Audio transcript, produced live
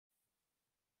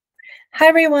Hi,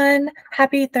 everyone.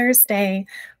 Happy Thursday.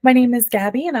 My name is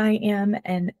Gabi, and I am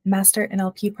a Master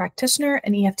NLP practitioner,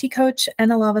 an EFT coach,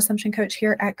 and a Law of Assumption coach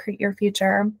here at Create Your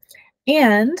Future.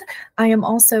 And I am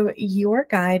also your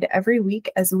guide every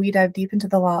week as we dive deep into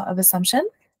the Law of Assumption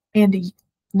and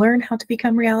learn how to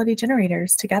become reality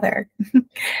generators together.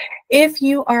 If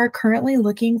you are currently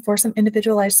looking for some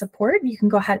individualized support, you can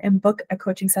go ahead and book a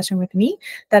coaching session with me.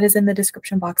 That is in the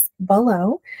description box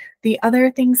below. The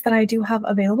other things that I do have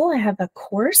available, I have a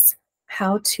course,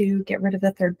 How to Get Rid of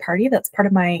the Third Party. That's part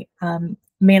of my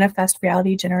Manifest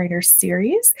Reality Generator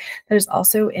series. That is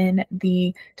also in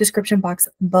the description box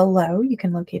below. You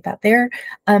can locate that there.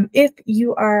 If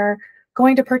you are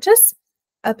going to purchase,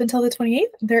 up until the 28th,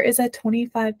 there is a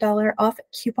 $25 off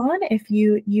coupon if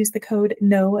you use the code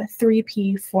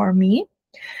NO3P for me.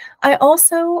 I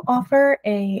also offer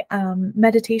a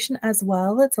meditation as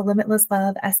well. It's a Limitless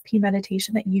Love SP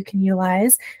meditation that you can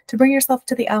utilize to bring yourself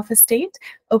to the alpha state,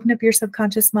 open up your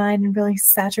subconscious mind, and really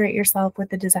saturate yourself with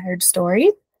the desired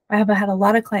story. I have had a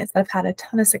lot of clients that have had a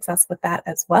ton of success with that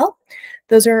as well.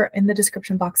 Those are in the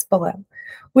description box below.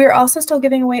 We're also still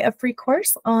giving away a free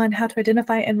course on how to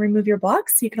identify and remove your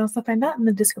blocks. You can also find that in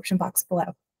the description box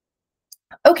below.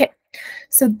 Okay,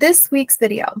 so this week's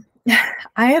video,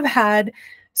 I have had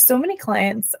so many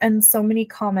clients and so many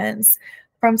comments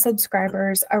from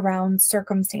subscribers around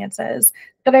circumstances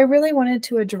that I really wanted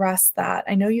to address that.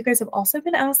 I know you guys have also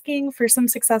been asking for some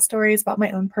success stories about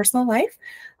my own personal life.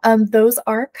 Those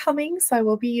are coming, so I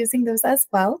will be using those as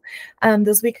well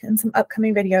this week in some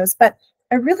upcoming videos. But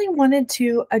I really wanted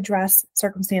to address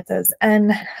circumstances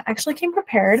and actually came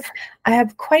prepared. I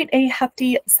have quite a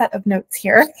hefty set of notes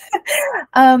here.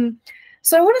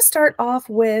 So I want to start off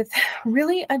with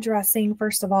really addressing,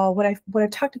 first of all, what I've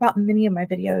talked about in many of my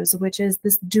videos, which is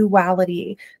this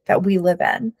duality that we live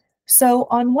in. So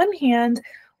on one hand,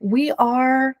 we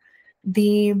are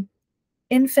the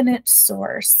infinite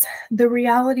source, the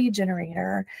reality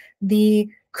generator, the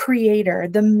creator,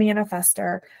 the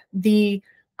manifester, the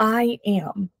I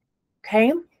am,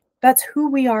 okay? That's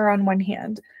who we are on one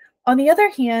hand. On the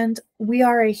other hand, we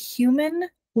are a human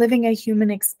living a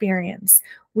human experience.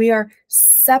 We are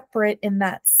separate in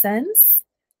that sense.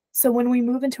 So when we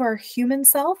move into our human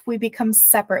self, we become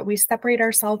separate. We separate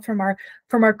ourselves from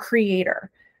our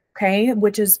creator, okay?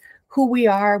 Which is who we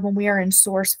are when we are in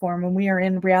source form, when we are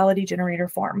in reality generator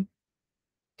form,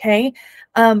 okay?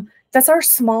 That's our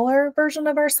smaller version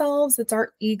of ourselves. It's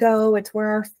our ego. It's where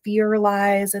our fear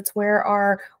lies. It's where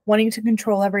our wanting to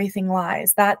control everything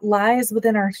lies. That lies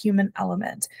within our human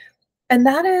element. And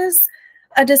that is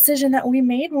a decision that we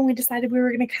made when we decided we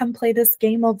were going to come play this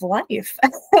game of life.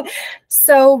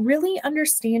 So really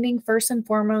understanding first and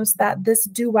foremost that this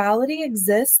duality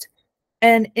exists,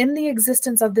 and in the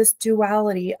existence of this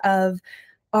duality of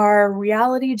our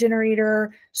reality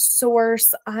generator,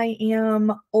 source, I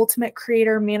am, ultimate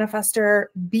creator, manifester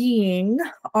being,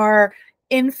 our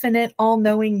infinite,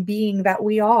 all-knowing being that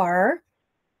we are,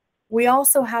 we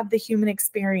also have the human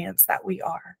experience that we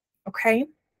are, okay?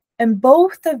 And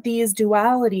both of these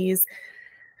dualities,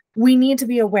 we need to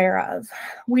be aware of.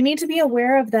 We need to be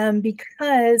aware of them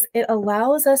because it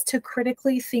allows us to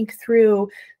critically think through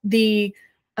the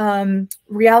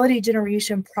reality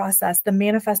generation process, the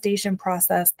manifestation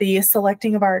process, the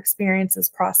selecting of our experiences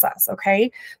process,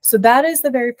 okay? So that is the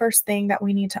very first thing that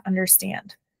we need to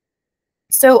understand.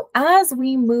 So as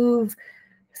we move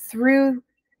through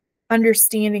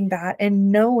understanding that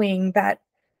and knowing that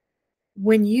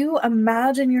when you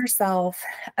imagine yourself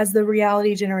as the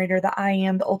reality generator, the I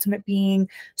am, the ultimate being,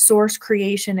 source,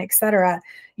 creation, etc.,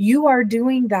 you are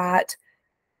doing that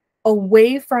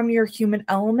away from your human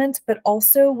element, but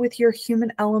also with your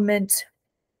human element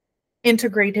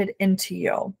integrated into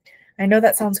you. I know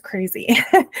that sounds crazy.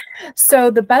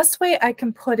 So the best way I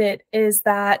can put it is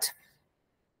that,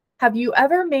 have you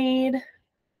ever made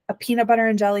a peanut butter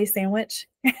and jelly sandwich?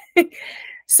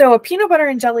 So a peanut butter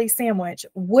and jelly sandwich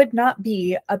would not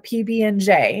be a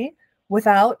PB&J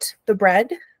without the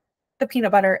bread, the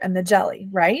peanut butter, and the jelly,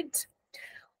 right?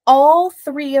 All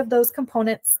three of those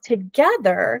components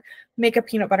together make a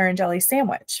peanut butter and jelly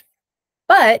sandwich.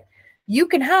 But you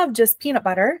can have just peanut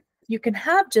butter, you can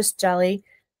have just jelly,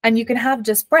 and you can have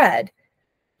just bread.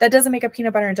 That doesn't make a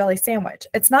peanut butter and jelly sandwich.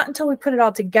 It's not until we put it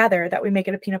all together that we make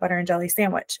it a peanut butter and jelly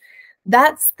sandwich.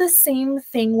 That's the same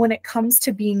thing when it comes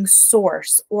to being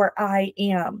source or I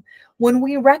am. When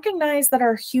we recognize that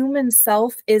our human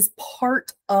self is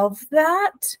part of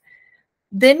that,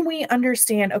 then we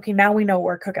understand, okay, now we know what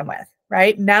we're cooking with,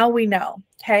 right? Now we know,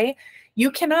 okay? You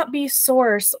cannot be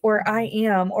source or I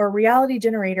am or reality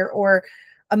generator or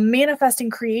a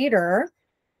manifesting creator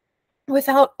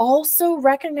without also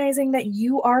recognizing that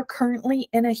you are currently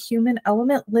in a human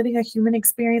element, living a human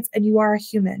experience, and you are a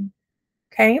human.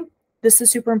 Okay. This is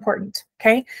super important.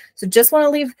 Okay. So just want to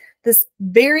leave this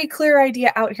very clear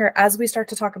idea out here as we start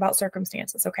to talk about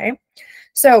circumstances. Okay.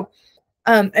 So,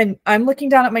 and I'm looking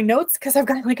down at my notes because I've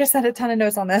got, like I said, a ton of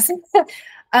notes on this.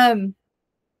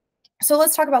 So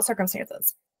let's talk about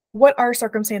circumstances. What are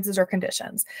circumstances or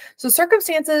conditions? So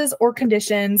circumstances or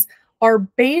conditions are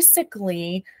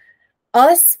basically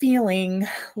us feeling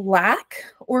lack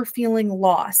or feeling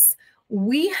loss.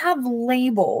 We have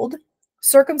labeled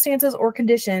circumstances or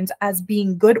conditions as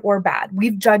being good or bad.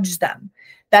 We've judged them.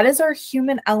 That is our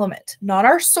human element, not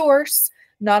our source,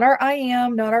 not our I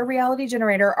am, not our reality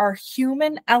generator. Our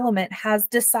human element has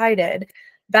decided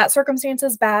that circumstance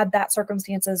is bad, that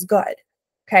circumstance is good.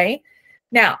 Okay.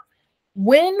 Now,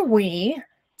 when we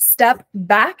step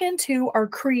back into our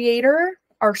creator,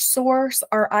 our source,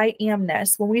 our I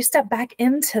amness, when we step back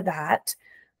into that,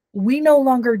 we no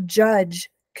longer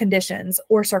judge conditions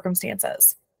or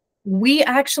circumstances. We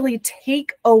actually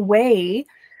take away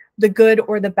the good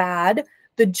or the bad,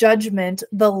 the judgment,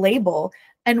 the label,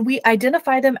 and we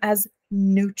identify them as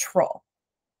neutral,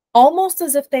 almost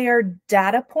as if they are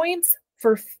data points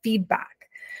for feedback.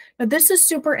 Now, this is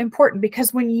super important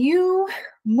because when you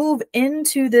move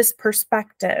into this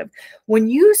perspective, when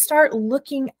you start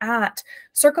looking at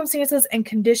circumstances and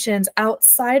conditions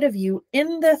outside of you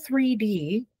in the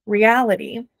 3D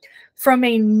reality from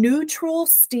a neutral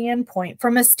standpoint,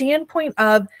 from a standpoint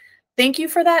of, thank you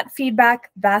for that feedback,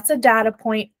 that's a data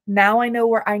point, now I know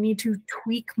where I need to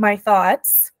tweak my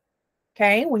thoughts.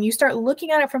 Okay, when you start looking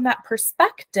at it from that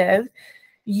perspective,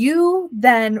 you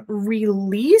then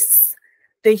release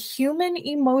the human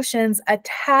emotions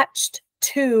attached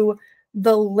to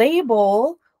the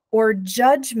label or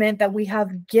judgment that we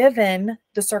have given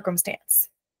the circumstance.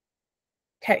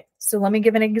 Okay, so let me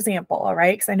give an example, all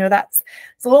right? Because I know it's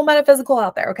a little metaphysical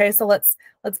out there. Okay, so let's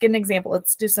get an example.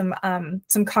 Let's do some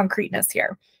concreteness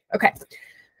here. Okay,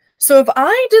 so if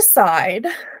I decide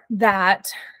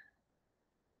that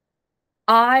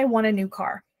I want a new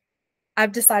car,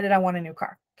 I've decided I want a new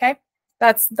car. Okay,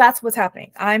 that's what's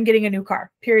happening. I'm getting a new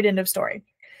car. Period. End of story.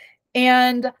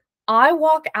 And I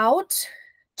walk out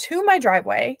to my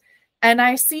driveway and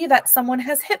I see that someone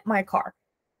has hit my car.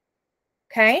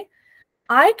 Okay.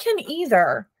 I can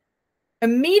either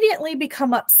immediately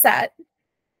become upset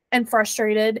and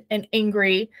frustrated and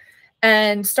angry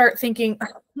and start thinking,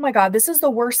 oh my God, this is the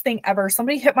worst thing ever.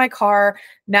 Somebody hit my car.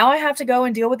 Now I have to go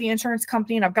and deal with the insurance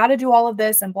company and I've got to do all of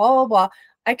this and blah, blah, blah.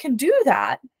 I can do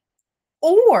that.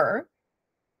 Or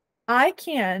I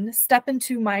can step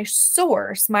into my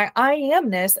source, my I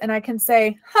amness, and I can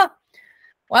say,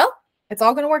 well, it's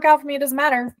all going to work out for me. It doesn't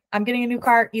matter. I'm getting a new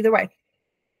car either way.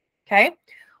 Okay.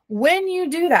 When you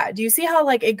do that, do you see how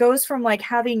like it goes from like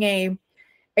having a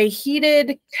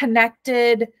heated,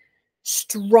 connected,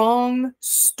 strong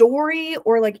story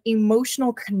or like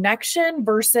emotional connection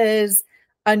versus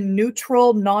a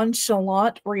neutral,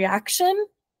 nonchalant reaction?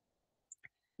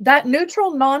 That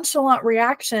neutral, nonchalant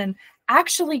reaction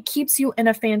actually keeps you in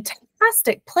a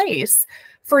fantastic place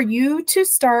for you to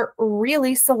start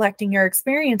really selecting your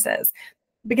experiences.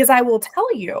 Because I will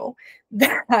tell you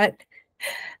that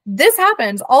this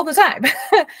happens all the time.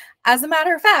 As a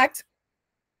matter of fact,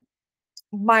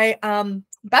 my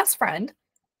best friend,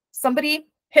 somebody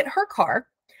hit her car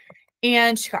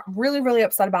and she got really, really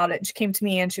upset about it. She came to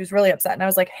me and she was really upset. And I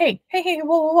was like, hey,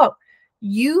 whoa.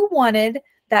 You wanted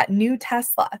that new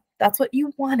Tesla. That's what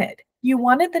you wanted. You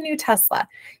wanted the new Tesla.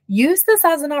 Use this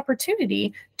as an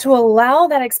opportunity to allow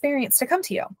that experience to come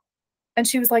to you. And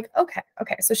she was like, okay.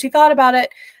 So she thought about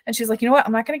it and she's like, you know what?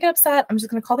 I'm not going to get upset. I'm just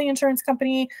going to call the insurance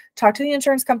company, talk to the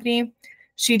insurance company.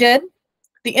 She did.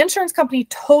 The insurance company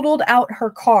totaled out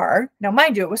her car. Now,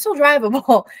 mind you, it was still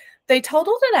drivable. They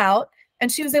totaled it out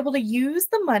and she was able to use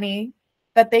the money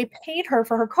that they paid her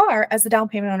for her car as a down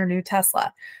payment on her new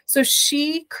Tesla. So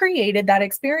she created that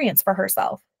experience for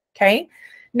herself. Okay.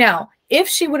 Now, if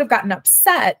she would have gotten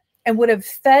upset and would have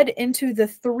fed into the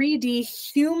 3D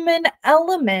human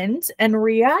element and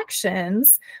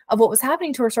reactions of what was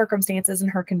happening to her circumstances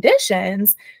and her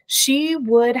conditions, she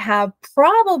would have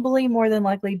probably more than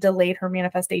likely delayed her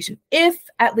manifestation, if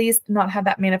at least not had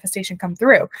that manifestation come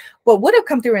through. What would have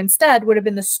come through instead would have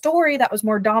been the story that was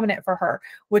more dominant for her,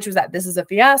 which was that this is a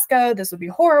fiasco, this would be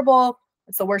horrible,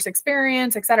 it's the worst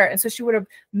experience, etc. And so she would have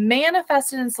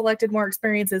manifested and selected more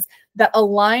experiences that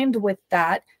aligned with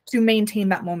that to maintain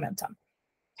that momentum.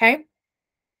 Okay.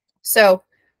 So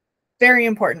very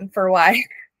important for why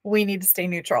we need to stay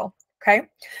neutral. Okay.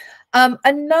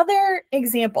 Another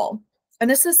example, and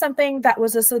this is something that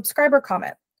was a subscriber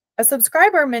comment. a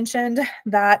subscriber mentioned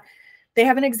that they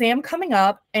have an exam coming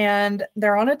up and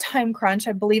they're on a time crunch.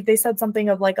 I believe they said something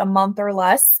of like a month or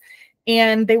less.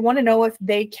 And they want to know if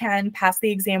they can pass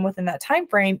the exam within that time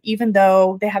frame, even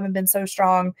though they haven't been so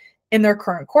strong in their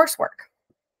current coursework.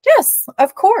 Yes,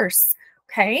 of course.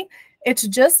 Okay. It's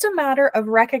just a matter of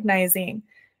recognizing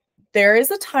there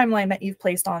is a timeline that you've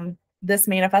placed on this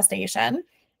manifestation.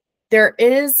 There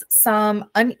is some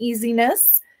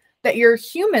uneasiness that your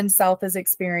human self is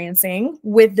experiencing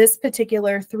with this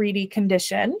particular 3D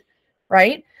condition,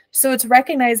 right? So it's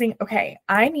recognizing, okay,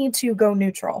 I need to go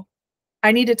neutral.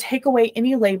 I need to take away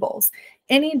any labels,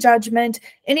 any judgment,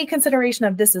 any consideration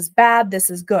of this is bad, this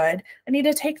is good. I need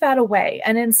to take that away.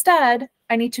 And instead,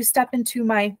 I need to step into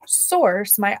my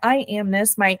source, my I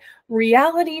amness, my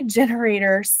reality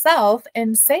generator self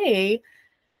and say,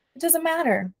 it doesn't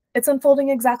matter. It's unfolding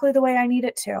exactly the way I need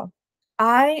it to.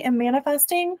 I am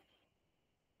manifesting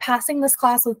passing this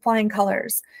class with flying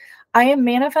colors. I am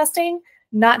manifesting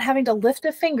not having to lift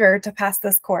a finger to pass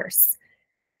this course.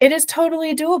 It is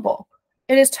totally doable.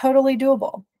 It is totally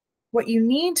doable. What you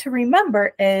need to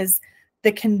remember is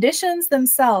the conditions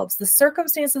themselves, the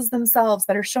circumstances themselves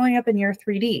that are showing up in your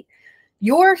 3D.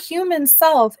 Your human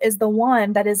self is the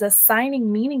one that is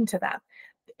assigning meaning to them.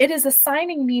 It is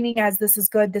assigning meaning as this is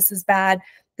good, this is bad,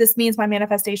 this means my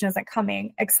manifestation isn't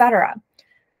coming, etc.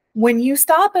 When you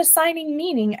stop assigning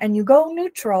meaning and you go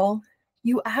neutral,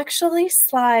 you actually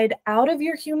slide out of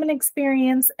your human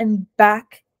experience and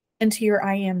back into your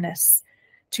I amness,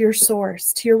 to your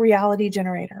source, to your reality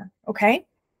generator. Okay?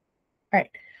 All right.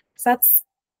 So that's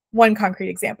one concrete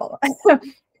example.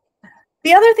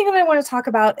 The other thing that I want to talk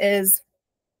about is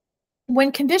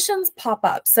when conditions pop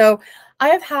up. So I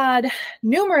have had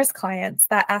numerous clients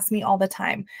that ask me all the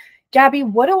time, Gabi,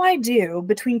 what do I do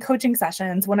between coaching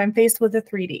sessions when I'm faced with a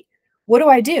 3D? What do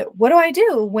I do? What do I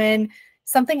do when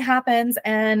something happens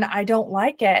and I don't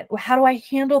like it? How do I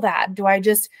handle that? Do I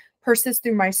just persist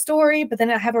through my story, but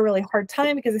then I have a really hard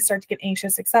time because I start to get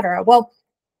anxious, etc.? Well,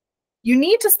 you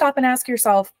need to stop and ask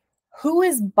yourself, who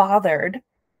is bothered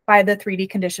by the 3D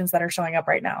conditions that are showing up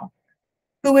right now?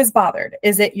 Who is bothered?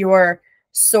 Is it your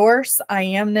source, I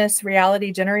amness,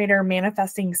 reality generator,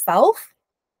 manifesting self?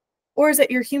 Or is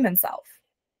it your human self?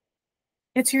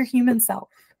 It's your human self.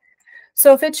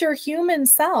 So if it's your human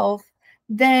self,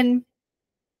 then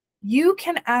you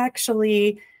can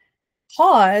actually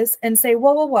pause and say,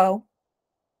 whoa, whoa, whoa.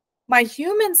 My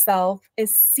human self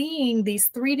is seeing these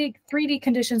 3D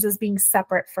conditions as being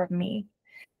separate from me.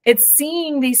 It's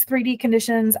seeing these 3D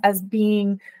conditions as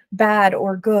being bad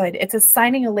or good. It's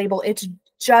assigning a label. It's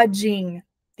judging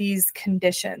these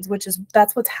conditions,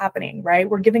 that's what's happening, right?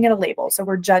 We're giving it a label. So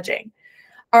we're judging.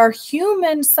 Our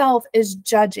human self is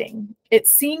judging.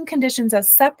 It's seeing conditions as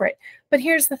separate. But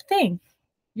here's the thing.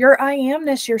 Your I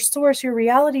amness, your source, your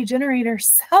reality generator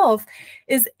self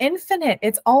is infinite.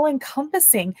 It's all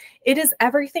encompassing. It is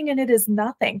everything and it is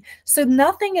nothing. So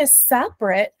nothing is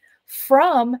separate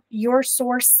from your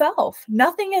source self.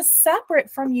 Nothing is separate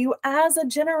from you as a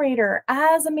generator,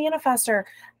 as a manifester,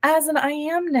 as an I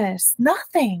amness.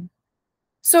 Nothing.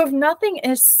 So if nothing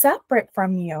is separate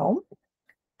from you,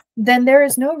 then there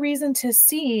is no reason to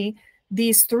see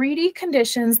these 3D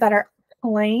conditions that are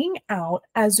playing out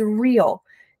as real.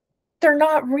 They're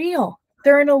not real.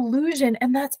 They're an illusion,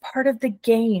 and that's part of the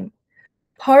game.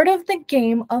 Part of the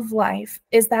game of life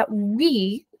is that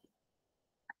we,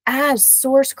 as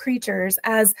source creatures,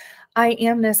 as I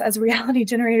amness, as reality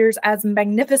generators, as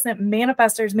magnificent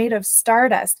manifestors made of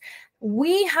stardust,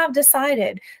 we have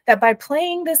decided that by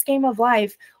playing this game of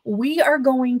life, we are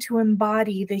going to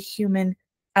embody the human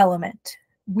element.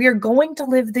 We're going to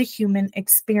live the human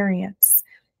experience.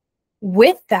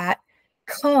 With that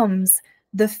comes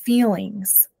the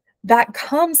feelings, that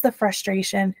comes the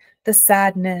frustration, the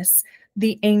sadness,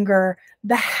 the anger,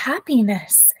 the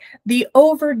happiness, the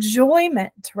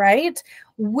overjoyment, right?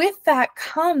 With that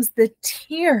comes the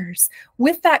tears.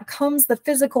 With that comes the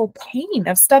physical pain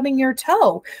of stubbing your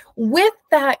toe. With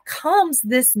that comes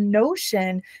this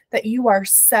notion that you are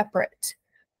separate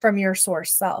from your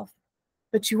source self.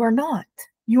 But you are not.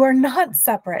 You are not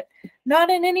separate, not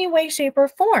in any way, shape, or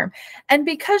form. And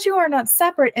because you are not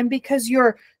separate, and because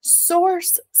your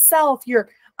source self, your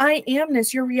I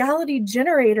amness, your reality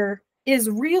generator is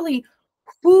really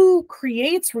who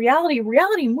creates reality,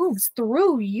 reality moves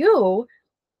through you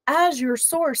as your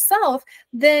source self,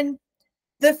 then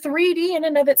the 3D in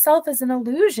and of itself is an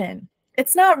illusion.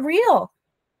 It's not real.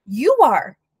 You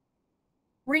are.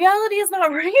 Reality is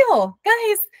not real.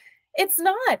 Guys, it's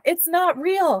not. It's not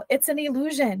real. It's an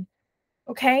illusion.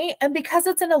 Okay? And because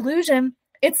it's an illusion,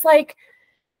 it's like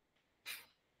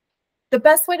the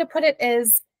best way to put it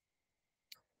is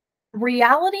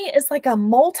reality is like a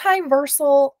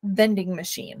multiversal vending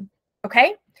machine.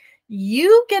 Okay.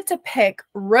 You get to pick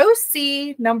row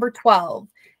C, number 12,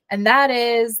 and that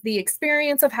is the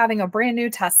experience of having a brand new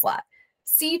Tesla.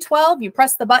 C12, you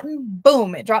press the button,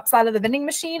 boom, it drops out of the vending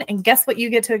machine, and guess what you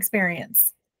get to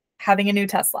experience? Having a new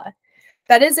Tesla.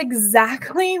 That is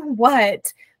exactly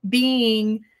what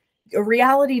being a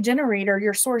reality generator,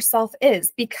 your source self,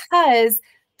 is, because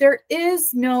there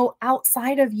is no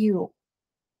outside of you.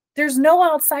 There's no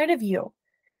outside of you.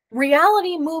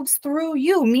 Reality moves through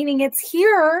you, meaning it's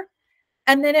here,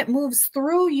 and then it moves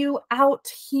through you out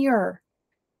here.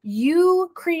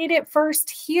 You create it first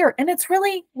here. And it's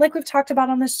really, like we've talked about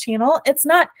on this channel, it's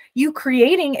not you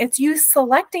creating, it's you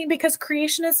selecting, because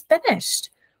creation is finished.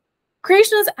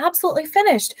 Creation is absolutely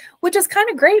finished, which is kind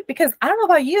of great, because I don't know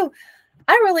about you,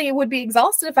 I really would be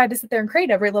exhausted if I had to sit there and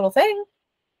create every little thing.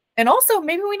 And also,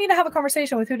 maybe we need to have a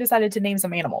conversation with who decided to name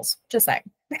some animals. Just saying.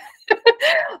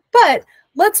 But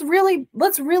let's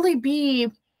really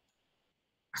be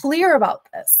clear about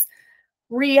this.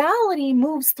 Reality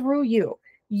moves through you.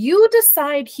 You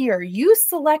decide here. You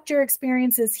select your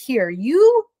experiences here.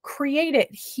 You create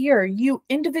it here. You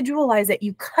individualize it.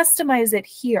 You customize it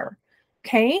here.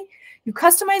 Okay? You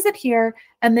customize it here,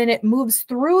 and then it moves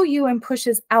through you and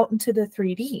pushes out into the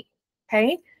 3D.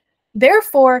 Okay?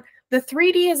 Therefore, the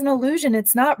 3D is an illusion.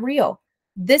 It's not real.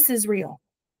 This is real.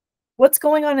 What's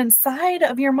going on inside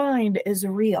of your mind is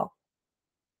real.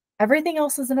 Everything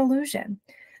else is an illusion.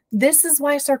 This is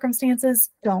why circumstances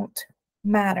don't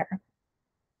matter.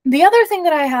 The other thing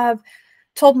that I have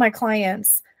told my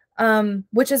clients,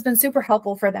 which has been super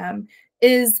helpful for them,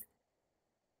 is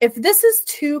if this is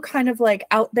too kind of like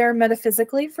out there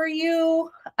metaphysically for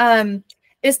you,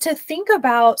 is to think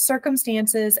about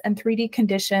circumstances and 3D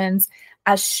conditions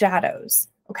as shadows,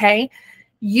 okay?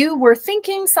 You were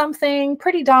thinking something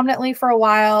pretty dominantly for a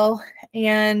while,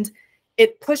 and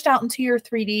it pushed out into your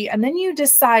 3D, and then you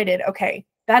decided, okay,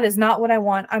 that is not what I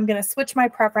want. I'm going to switch my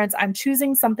preference. I'm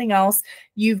choosing something else.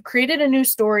 You've created a new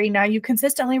story. Now you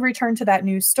consistently return to that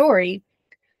new story.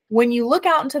 When you look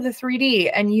out into the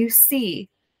 3D and you see,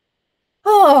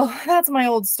 oh, that's my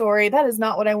old story. That is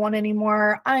not what I want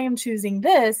anymore. I am choosing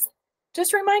this.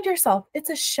 Just remind yourself, it's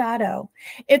a shadow.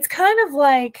 It's kind of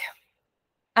like,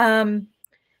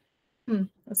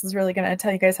 this is really going to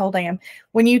tell you guys how old I am.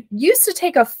 When you used to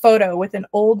take a photo with an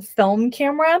old film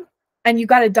camera and you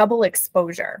got a double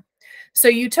exposure. So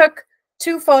you took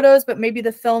two photos, but maybe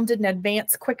the film didn't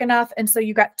advance quick enough. And so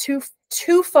you got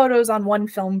two photos on one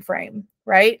film frame,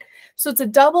 right? So it's a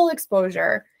double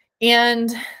exposure.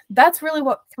 And that's really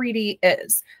what 3D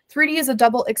is. 3D is a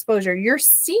double exposure. You're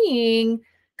seeing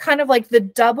kind of like the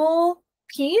double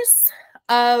piece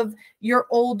of your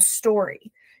old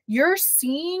story. You're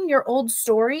seeing your old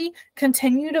story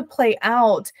continue to play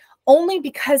out only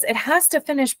because it has to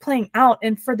finish playing out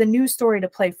and for the new story to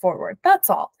play forward. That's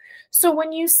all. So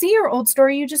when you see your old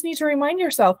story, you just need to remind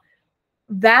yourself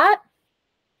that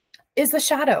is the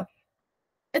shadow.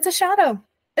 It's a shadow.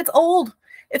 It's old.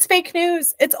 It's fake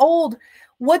news. It's old.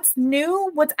 What's new,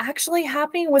 what's actually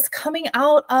happening, what's coming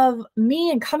out of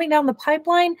me and coming down the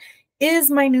pipeline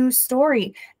is my new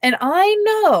story. And I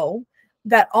know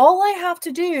that all I have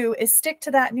to do is stick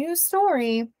to that new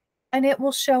story and it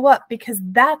will show up, because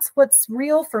that's what's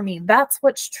real for me. That's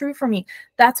what's true for me.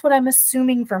 That's what I'm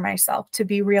assuming for myself to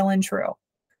be real and true,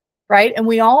 right? And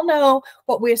we all know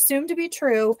what we assume to be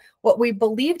true, what we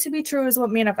believe to be true is what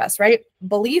manifests, right?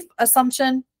 Belief,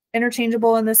 assumption,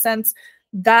 interchangeable in this sense.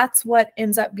 That's what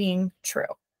ends up being true,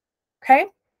 okay?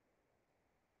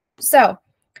 So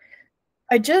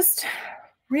I just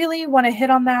really want to hit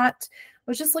on that.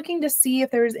 I was just looking to see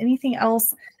if there was anything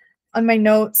else on my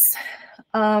notes.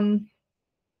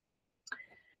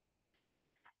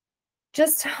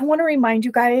 Just want to remind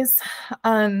you guys,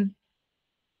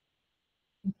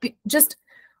 just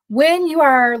when you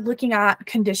are looking at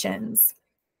conditions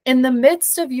in the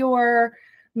midst of your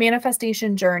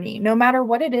manifestation journey, no matter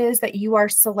what it is that you are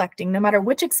selecting, no matter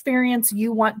which experience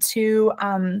you want to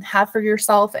have for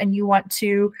yourself and you want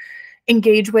to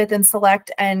engage with and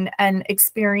select and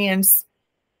experience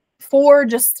for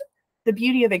just the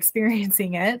beauty of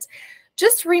experiencing it,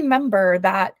 just remember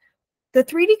that the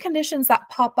 3D conditions that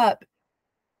pop up,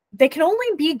 they can only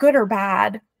be good or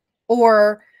bad,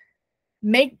 or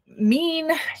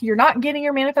mean you're not getting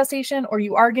your manifestation or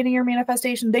you are getting your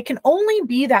manifestation. They can only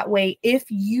be that way if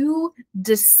you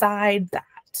decide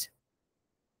that.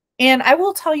 And I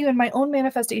will tell you, in my own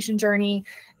manifestation journey,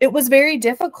 it was very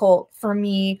difficult for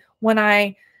me when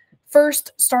I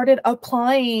first started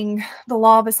applying the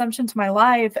law of assumption to my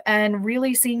life and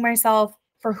really seeing myself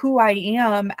for who I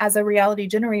am as a reality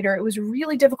generator, it was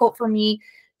really difficult for me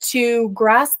to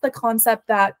grasp the concept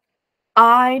that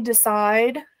I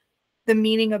decide the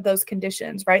meaning of those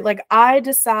conditions, right? Like I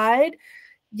decide,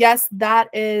 yes, that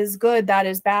is good, that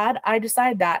is bad. I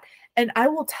decide that. And I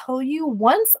will tell you,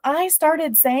 once I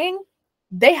started saying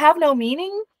they have no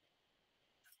meaning,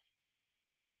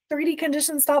 3D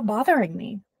conditions stopped bothering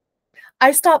me.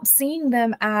 I stopped seeing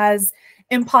them as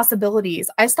impossibilities.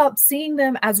 I stopped seeing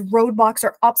them as roadblocks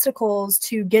or obstacles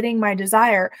to getting my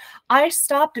desire. I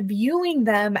stopped viewing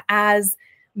them as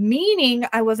meaning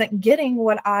I wasn't getting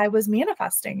what I was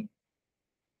manifesting.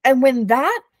 And when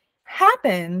that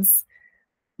happens,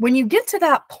 when you get to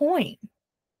that point,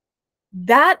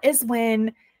 that is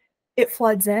when it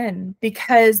floods in,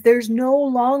 because there's no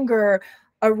longer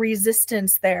a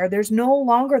resistance there. There's no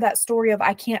longer that story of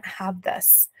I can't have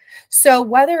this. So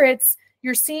whether it's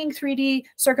you're seeing 3D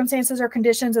circumstances or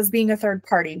conditions as being a third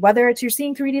party, whether it's you're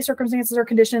seeing 3D circumstances or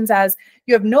conditions as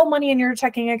you have no money in your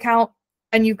checking account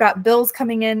and you've got bills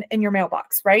coming in your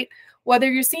mailbox, right? Whether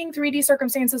you're seeing 3D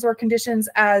circumstances or conditions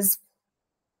as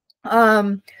you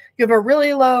have a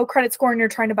really low credit score and you're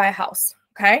trying to buy a house,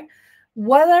 okay?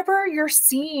 Whatever you're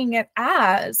seeing it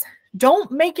as,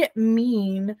 don't make it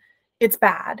mean it's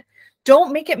bad.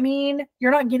 Don't make it mean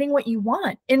you're not getting what you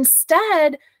want.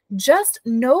 Instead, just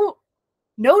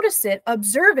notice it,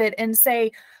 observe it, and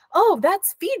say, oh,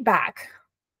 that's feedback.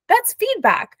 That's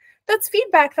feedback. That's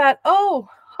feedback that, oh,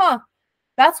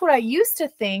 that's what I used to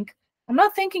think. I'm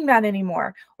not thinking that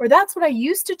anymore. Or that's what I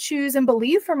used to choose and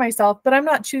believe for myself, but I'm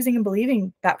not choosing and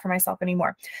believing that for myself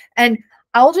anymore. And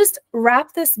I'll just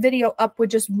wrap this video up with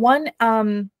just one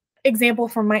example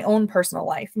from my own personal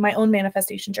life, my own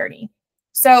manifestation journey.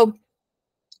 So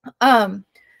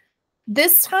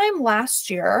this time last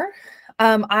year,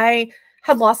 I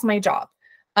had lost my job.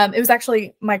 It was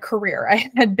actually my career. I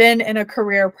had been in a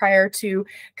career prior to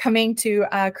coming to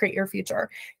Create Your Future.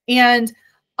 And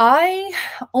I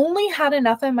only had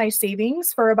enough in my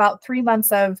savings for about 3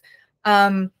 months of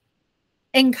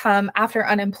income after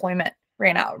unemployment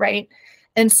ran out, right?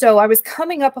 And so I was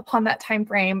coming up upon that time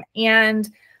frame, and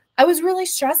I was really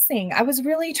stressing. I was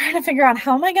really trying to figure out,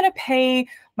 how am I going to pay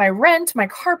my rent, my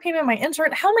car payment, my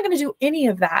insurance? How am I going to do any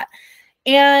of that?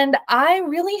 And I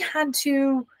really had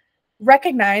to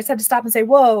recognize, had to stop and say,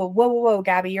 whoa, whoa, whoa, whoa,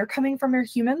 Gabi, you're coming from your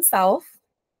human self.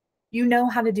 You know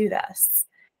how to do this.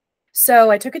 So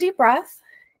I took a deep breath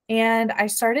and I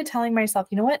started telling myself,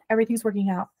 you know what? Everything's working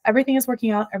out. Everything is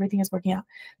working out. Everything is working out.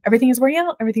 Everything is working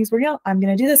out. Everything's working out. I'm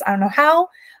going to do this. I don't know how.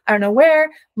 I don't know where.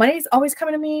 Money's always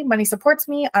coming to me. Money supports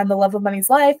me. I'm the love of money's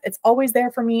life. It's always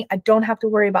there for me. I don't have to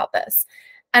worry about this.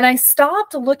 And I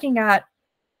stopped looking at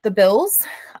the bills.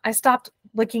 I stopped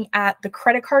looking at the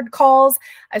credit card calls.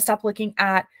 I stopped looking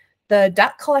at the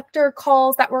debt collector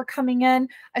calls that were coming in.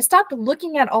 I stopped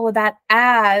looking at all of that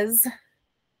as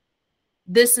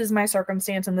this is my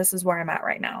circumstance and this is where I'm at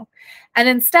right now. And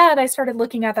instead, I started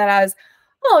looking at that as,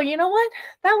 oh, you know what?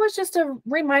 That was just a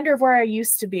reminder of where I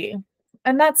used to be.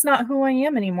 And that's not who I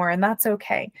am anymore. And that's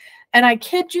okay. And I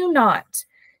kid you not,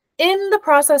 in the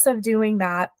process of doing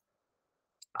that,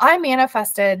 I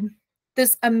manifested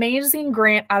this amazing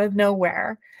grant out of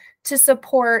nowhere to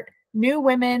support new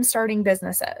women starting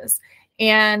businesses.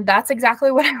 And that's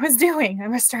exactly what I was doing. I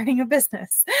was starting a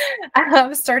business. I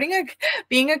was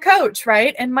being a coach,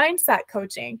 right? And mindset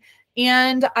coaching.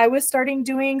 And I was starting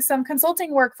doing some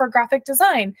consulting work for graphic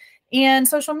design and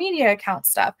social media account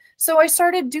stuff. So I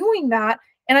started doing that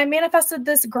and I manifested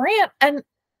this grant and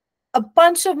a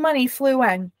bunch of money flew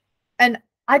in and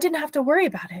I didn't have to worry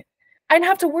about it. I didn't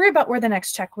have to worry about where the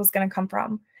next check was going to come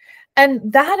from.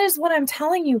 And that is what I'm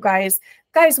telling you guys.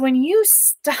 Guys, when you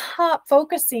stop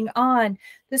focusing on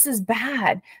this is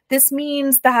bad, this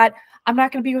means that I'm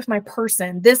not going to be with my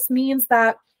person. This means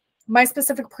that my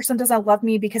specific person doesn't love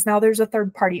me because now there's a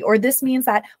third party. Or this means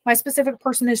that my specific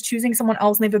person is choosing someone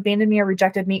else and they've abandoned me or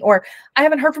rejected me. Or I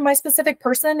haven't heard from my specific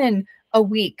person in a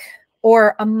week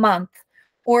or a month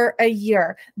or a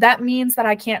year. That means that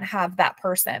I can't have that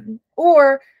person.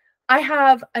 Or I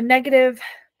have a negative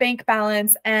bank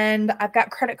balance and I've got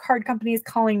credit card companies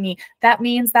calling me. That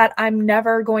means that I'm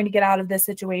never going to get out of this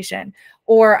situation,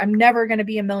 or I'm never going to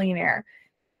be a millionaire.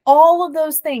 All of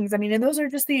those things. I mean, and those are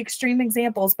just the extreme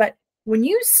examples, but when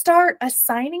you start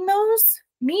assigning those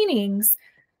meanings,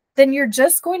 then you're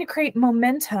just going to create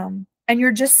momentum and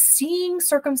you're just seeing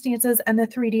circumstances and the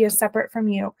 3D is separate from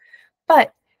you.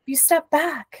 But if you step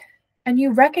back and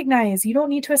you recognize you don't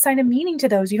need to assign a meaning to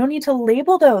those. You don't need to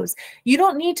label those. You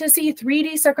don't need to see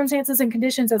 3D circumstances and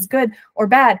conditions as good or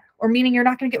bad, or meaning you're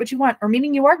not going to get what you want, or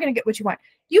meaning you are going to get what you want.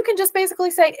 You can just basically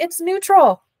say it's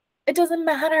neutral. It doesn't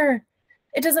matter.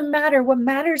 It doesn't matter. What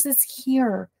matters is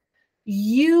here.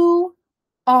 You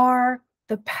are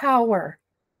the power.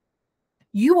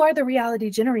 You are the reality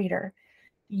generator.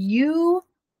 You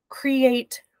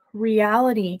create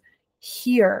reality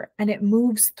here, and it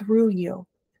moves through you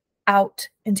out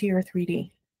into your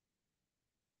 3D.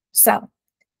 So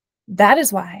that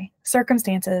is why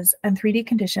circumstances and 3D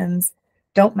conditions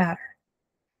don't matter.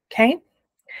 Okay?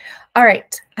 All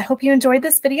right. I hope you enjoyed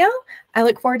this video. I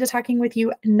look forward to talking with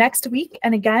you next week.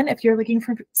 And again, if you're looking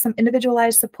for some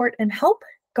individualized support and help,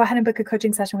 go ahead and book a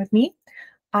coaching session with me.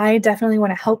 I definitely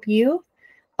want to help you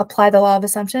apply the law of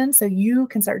assumption so you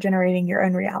can start generating your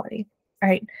own reality. All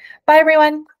right. Bye,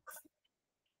 everyone.